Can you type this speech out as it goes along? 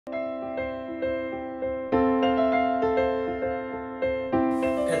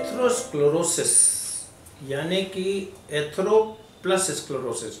Atherosclerosis यानी कि एथरो plus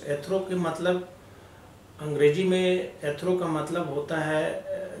sclerosis. एथरो के मतलब अंग्रेजी में एथरो का मतलब होता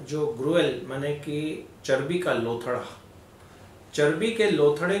है जो ग्रुएल माने कि चर्बी का लोथड़ा। चर्बी के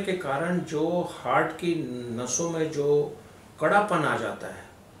लोथड़े के कारण जो हार्ट की नसों में जो कड़ापन आ जाता है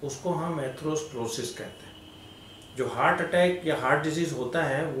उसको हम एथेरोस्क्लेरोसिस कहते हैं। जो हार्ट अटैक या हार्ट डिजीज़ होता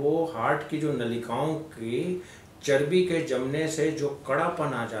है वो हार्ट की जो नलिकाओं की चर्बी के जमने से जो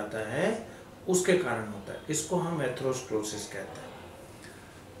कड़ापन आ जाता है उसके कारण होता है। इसको हम एथेरोस्क्लेरोसिस कहते हैं।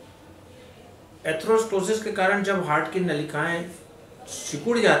 एथेरोस्क्लेरोसिस के कारण जब हार्ट की नलिकाएं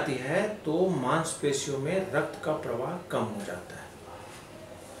सिकुड़ जाती है तो मांसपेशियों में रक्त का प्रवाह कम हो जाता है।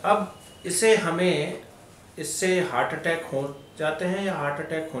 अब इससे हार्ट अटैक हो जाते हैं या हार्ट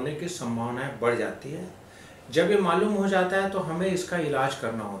अटैक होने की संभावनाएं बढ़ जाती है। जब ये मालूम हो जाता है तो हमें इसका इलाज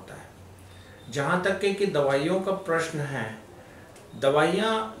करना होता है। जहाँ तक कि दवाइयों का प्रश्न है,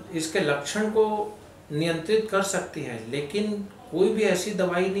 दवाइयाँ इसके लक्षण को नियंत्रित कर सकती हैं, लेकिन कोई भी ऐसी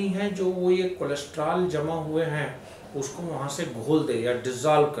दवाई नहीं है जो वो ये कोलेस्ट्रॉल जमा हुए हैं उसको वहाँ से घोल दे या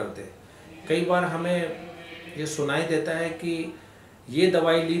डिज़ोल्व कर दे। कई बार हमें ये सुनाई देता है कि ये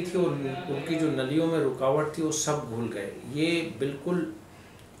दवाई ली थी और उनकी जो नलियों में रुकावट थी वो सब घुल गए। ये बिल्कुल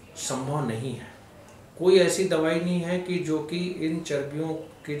संभव नहीं है। कोई ऐसी दवाई नहीं है कि जो कि इन चर्बियों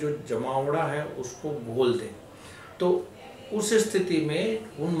की जो जमावड़ा है उसको घोल दे। तो उस स्थिति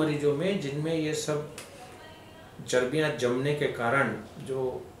में उन मरीजों में जिनमें ये सब चर्बियां जमने के कारण जो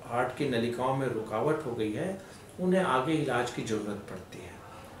हार्ट की नलिकाओं में रुकावट हो गई है उन्हें आगे इलाज की ज़रूरत पड़ती है।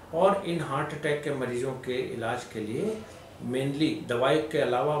 और इन हार्ट अटैक के मरीजों के इलाज के लिए मेनली दवाई के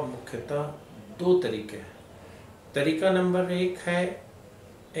अलावा मुख्यतः दो तरीके हैं। तरीका नंबर 1 है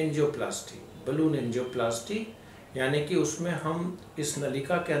एंजियोप्लास्टी, बलून एंजियोप्लास्टी, यानी कि उसमें हम इस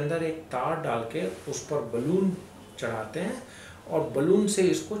नलिका के अंदर एक तार डाल के उस पर बलून चढ़ाते हैं और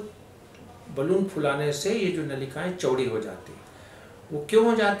बलून फुलाने से ये जो नलिकाएं चौड़ी हो जाती है। वो क्यों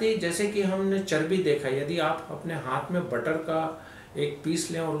हो जाती है? जैसे कि हमने चर्बी देखा, यदि आप अपने हाथ में बटर का एक पीस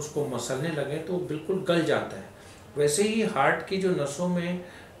लें और उसको मसलने लगें तो बिल्कुल गल जाता है। वैसे ही हार्ट की जो नसों में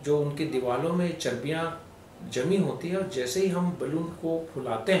जो उनकी दीवारों में चर्बियाँ जमी होती है और जैसे ही हम बलून को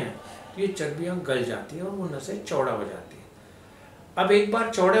फुलाते हैं तो ये चर्बियाँ गल जाती है और वो नसें चौड़ा हो जाती है। अब एक बार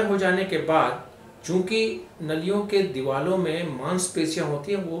चौड़े हो जाने के बाद चूँकि नलियों के दीवारों में मांसपेशियाँ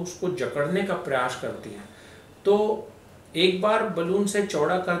होती हैं वो उसको जकड़ने का प्रयास करती हैं, तो एक बार बलून से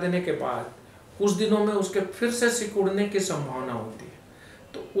चौड़ा कर देने के बाद कुछ दिनों में उसके फिर से सिकुड़ने की संभावना होती है।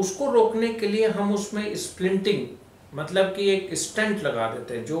 तो उसको रोकने के लिए हम उसमें स्प्लिंटिंग मतलब कि एक स्टेंट लगा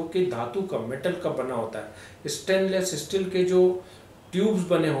देते हैं जो कि धातु का, मेटल का बना होता है। स्टेनलेस स्टील के जो ट्यूब्स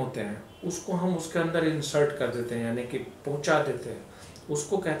बने होते हैं उसको हम उसके अंदर इंसर्ट कर देते हैं, यानी कि पहुंचा देते हैं।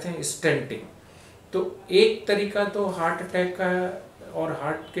 उसको कहते हैं स्टेंटिंग। तो एक तरीका तो हार्ट अटैक का और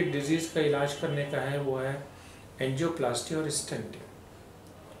हार्ट के डिजीज़ का इलाज करने का है, वो है एंजियोप्लास्टी और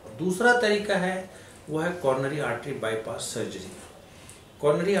स्टेंटिंग। दूसरा तरीका है वो है coronary artery bypass surgery.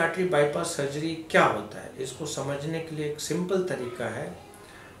 Coronary artery bypass surgery क्या होता है इसको समझने के लिए एक सिंपल तरीका है।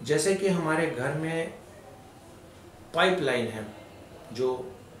 जैसे कि हमारे घर में पाइपलाइन है,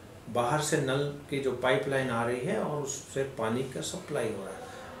 जो बाहर से नल की जो पाइपलाइन आ रही है और उससे पानी का सप्लाई हो रहा है।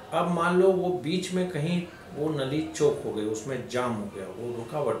 अब मान लो वो बीच में कहीं वो नली चोक हो गई, उसमें जाम हो गया, वो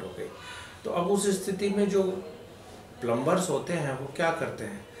रुकावट हो गई। तो अब उस स्थिति में जो प्लम्बर्स होते हैं वो क्या करते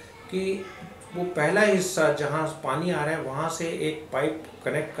हैं कि वो पहला हिस्सा जहाँ पानी आ रहा है वहाँ से एक पाइप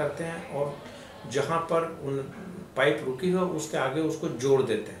कनेक्ट करते हैं और जहाँ पर उन पाइप रुकी हो उसके आगे उसको जोड़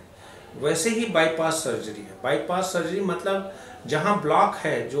देते हैं। वैसे ही बाईपास सर्जरी है। बाईपास सर्जरी मतलब जहाँ ब्लॉक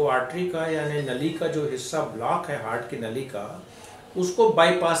है, जो आर्टरी का यानी नली का जो हिस्सा ब्लॉक है हार्ट की नली का, उसको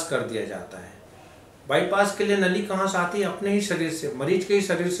बाईपास कर दिया जाता है। बाईपास के लिए नली कहाँ से आती है? अपने ही शरीर से, मरीज के ही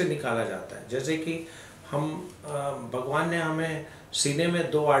शरीर से निकाला जाता है। जैसे कि भगवान ने हमें सीने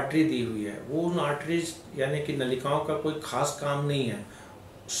में 2 आर्टरी दी हुई है, वो उन आर्टरीज यानी कि नलिकाओं का कोई खास काम नहीं है।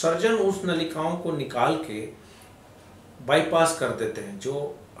 सर्जन उस नलिकाओं को निकाल के बाईपास कर देते हैं।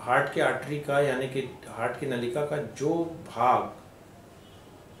 जो हार्ट की आर्टरी का यानी कि हार्ट की नलिका का जो भाग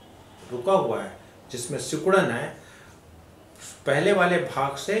रुका हुआ है जिसमें सिकुड़न है, पहले वाले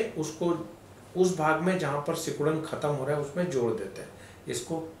भाग से उसको उस भाग में जहाँ पर सिकुड़न खत्म हो रहा है उसमें जोड़ देते हैं।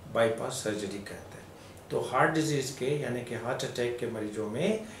 इसको बाईपास सर्जरी कहते हैं। तो हार्ट डिजीज़ के यानी कि हार्ट अटैक के मरीजों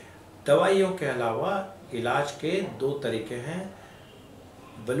में दवाइयों के अलावा इलाज के 2 तरीके हैं,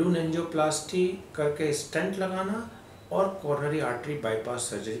 बलून एंजियोप्लास्टी करके स्टेंट लगाना और कॉर्नरी आर्टरी बाईपास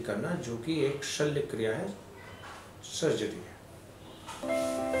सर्जरी करना, जो कि एक शल्य क्रिया है, सर्जरी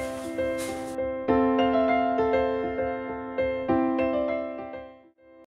है।